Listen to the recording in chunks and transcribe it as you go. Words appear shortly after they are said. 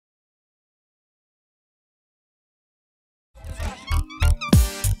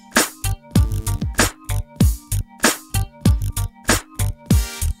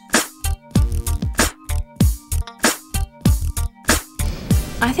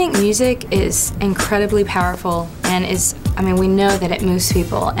I think music is incredibly powerful and we know that it moves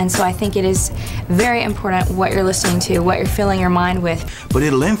people, and so I think it is very important what you're listening to, what you're filling your mind with. But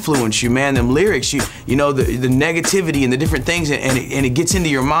it'll influence you, man, them lyrics, you know, the negativity and the different things, and it gets into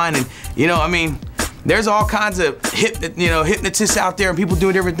your mind, and, you know, I mean, there's all kinds of hypnotists out there and people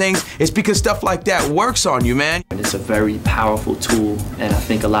doing different things. It's because stuff like that works on you, man. And it's a very powerful tool, and I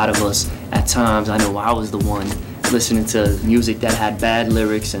think a lot of us, at times, I know I was the one listening to music that had bad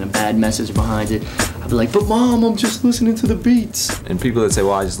lyrics and a bad message behind it. I'd be like, but Mom, I'm just listening to the beats. And people that say,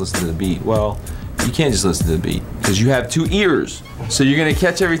 well, I just listen to the beat. Well, you can't just listen to the beat, because you have 2 ears. So you're gonna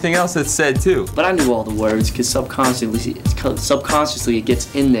catch everything else that's said too. But I knew all the words, because subconsciously it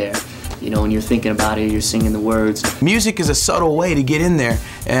gets in there. You know, when you're thinking about it, you're singing the words. Music is a subtle way to get in there,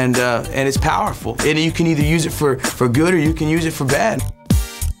 and it's powerful. And you can either use it for good or you can use it for bad.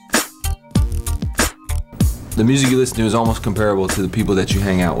 The music you listen to is almost comparable to the people that you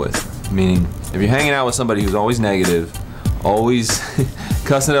hang out with. Meaning, if you're hanging out with somebody who's always negative, always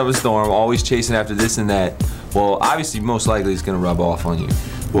cussing up a storm, always chasing after this and that, well, obviously, most likely it's gonna rub off on you.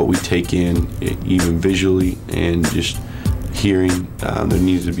 What we take in, even visually and just hearing, there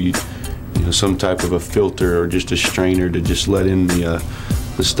needs to be, you know, some type of a filter or just a strainer to just let in the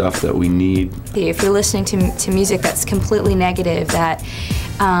stuff that we need. If you're listening to music that's completely negative, that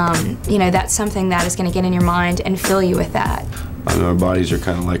you know, that's something that is going to get in your mind and fill you with that. I mean, our bodies are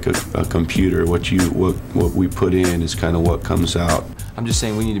kind of like a computer. What we put in is kind of what comes out. I'm just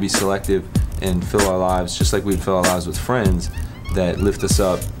saying we need to be selective and fill our lives just like we'd fill our lives with friends that lift us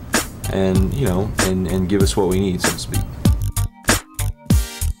up and, you know, and give us what we need, so to speak.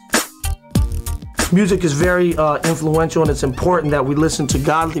 Music is very influential, and it's important that we listen to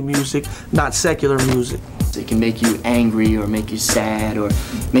godly music, not secular music. It can make you angry or make you sad or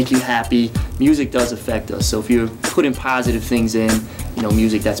make you happy. Music does affect us, so if you're putting positive things in, you know,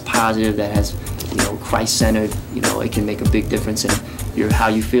 music that's positive, that has, you know, Christ-centered, you know, it can make a big difference in how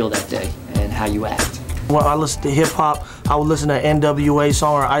you feel that day and how you act. When I listen to hip-hop, I would listen to an NWA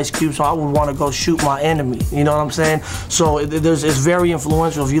song or Ice Cube song, I would want to go shoot my enemy, you know what I'm saying? So it's very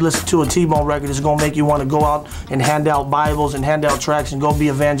influential. If you listen to a T-Bone record, it's going to make you want to go out and hand out Bibles and hand out tracts and go be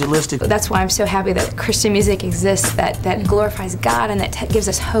evangelistic. That's why I'm so happy that Christian music exists, that glorifies God and that gives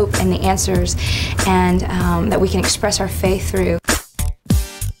us hope and the answers, and that we can express our faith through.